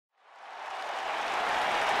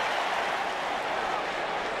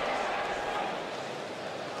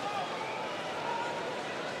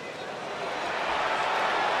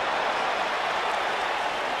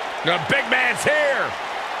The big man's here.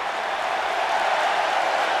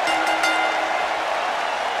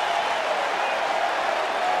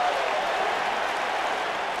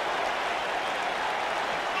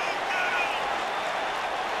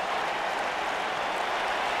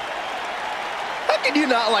 How can you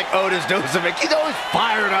not like Otis Dozovic? He's always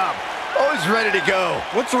fired up, always ready to go.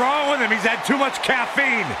 What's wrong with him? He's had too much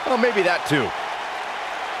caffeine. Oh, maybe that too.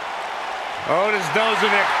 Otis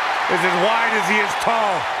Dozovic is as wide as he is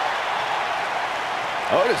tall.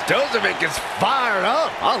 Otis Dozovic is fired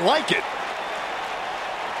up. I like it.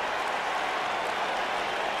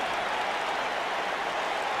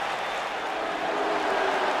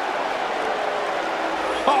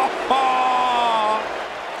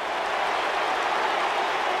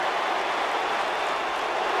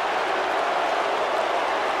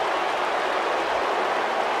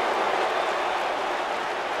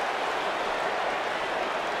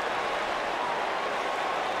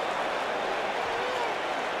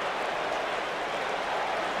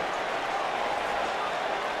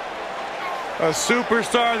 A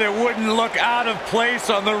superstar that wouldn't look out of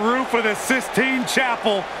place on the roof of the Sistine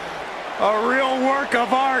Chapel. A real work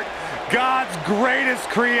of art. God's greatest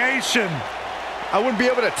creation. I wouldn't be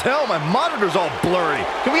able to tell. My monitor's all blurry.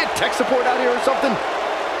 Can we get tech support out here or something?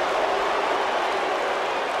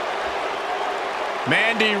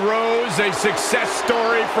 Mandy Rose, a success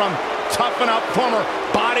story from Toughen Up, former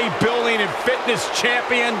bodybuilding and fitness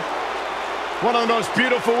champion. One of the most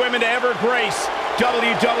beautiful women to ever grace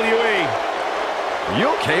WWE. Are you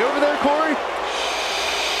okay over there, Corey?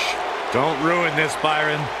 Shh. Don't ruin this,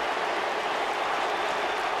 Byron.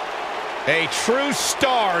 A true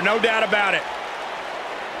star, no doubt about it.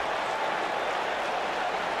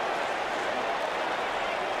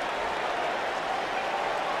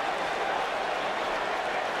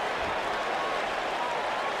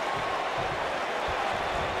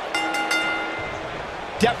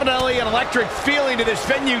 Definitely an electric feeling to this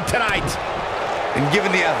venue tonight. And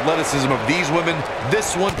given the athleticism of these women,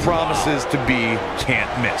 this one promises to be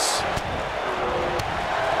can't miss.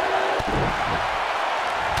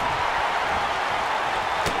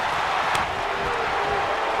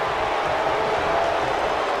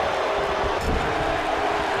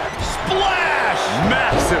 Splash!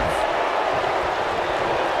 Massive.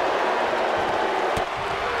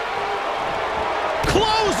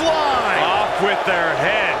 Clothesline! Off with their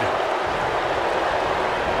head.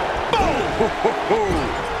 You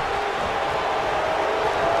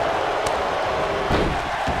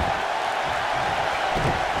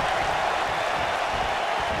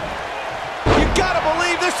gotta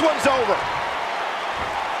believe this one's over.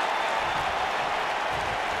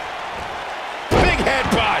 Big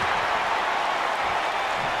headbutt.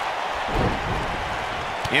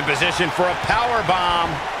 In position for a power bomb.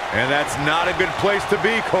 And that's not a good place to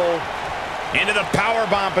be, Cole. Into the power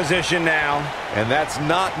bomb position now. And that's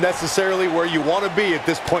not necessarily where you want to be at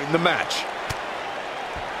this point in the match.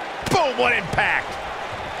 Boom, what impact.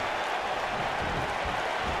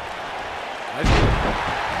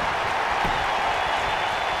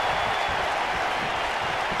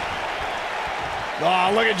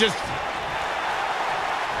 Oh, look at just...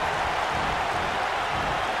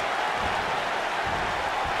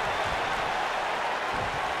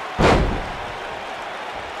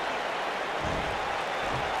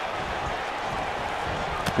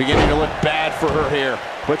 beginning to look bad for her here.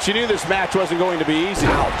 But she knew this match wasn't going to be easy.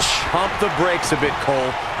 Ouch. Pump the brakes a bit, Cole.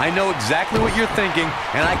 I know exactly what you're thinking,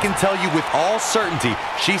 and I can tell you with all certainty,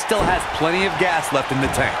 she still has plenty of gas left in the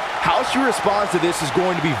tank. How she responds to this is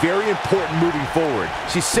going to be very important moving forward.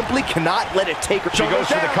 She simply cannot let it take her. She goes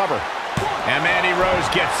for the cover. And Mandy Rose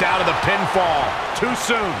gets out of the pinfall too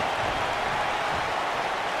soon.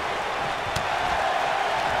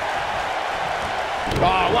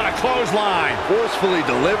 Oh, what a clothesline. Forcefully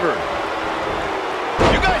delivered.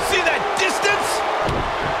 You guys see that distance?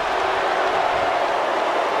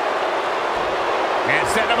 And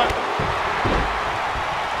setting him up.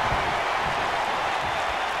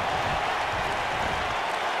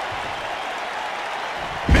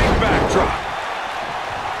 Big backdrop.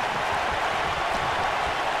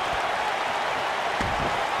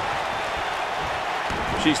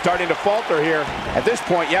 She's starting to falter here. At this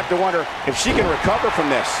point, you have to wonder if she can recover from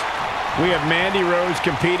this. We have Mandy Rose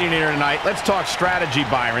competing here tonight. Let's talk strategy,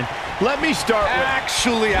 Byron. Let me start with...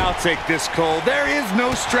 Actually, I'll take this, Cole. There is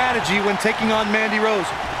no strategy when taking on Mandy Rose.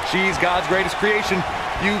 She's God's greatest creation.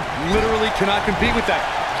 You literally cannot compete with that.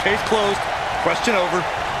 Case closed. Question over.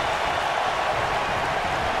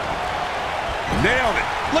 Nailed it.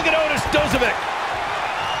 Look at Otis Dozovic.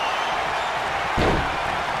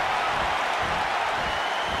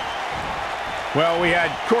 Well, we had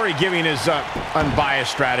Corey giving his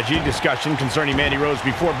unbiased strategy discussion concerning Mandy Rose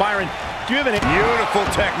before. Byron, do you have any... Beautiful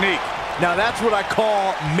technique. Now that's what I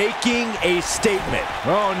call making a statement.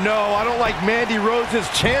 Oh no, I don't like Mandy Rose's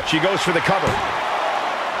chance. She goes for the cover.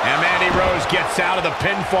 And Mandy Rose gets out of the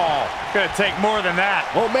pinfall. Gonna take more than that.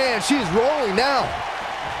 Oh man, she's rolling now.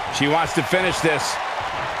 She wants to finish this.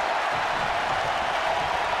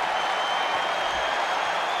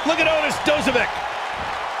 Look at Otis Dozovic.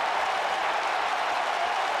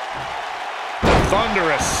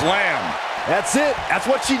 Thunderous slam. That's it. That's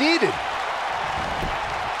what she needed.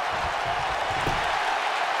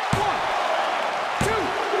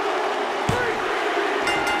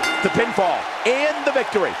 The pinfall and the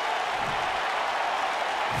victory.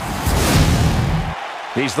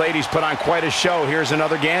 These ladies put on quite a show. Here's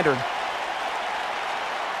another gander.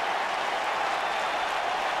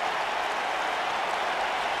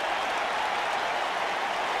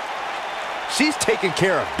 She's taking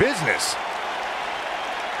care of business.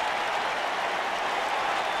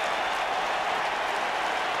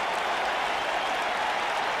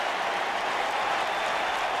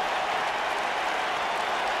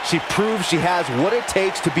 She proves she has what it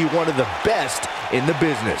takes to be one of the best in the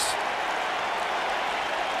business.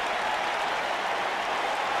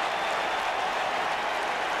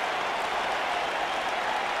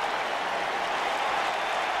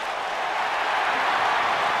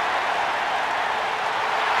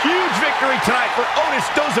 Huge victory tonight for Otis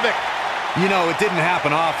Dozovic. You know, it didn't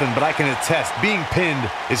happen often, but I can attest, being pinned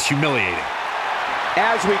is humiliating.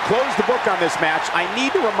 As we close the book on this match, I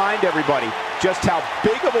need to remind everybody just how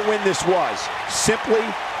big of a win this was. Simply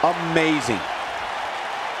amazing.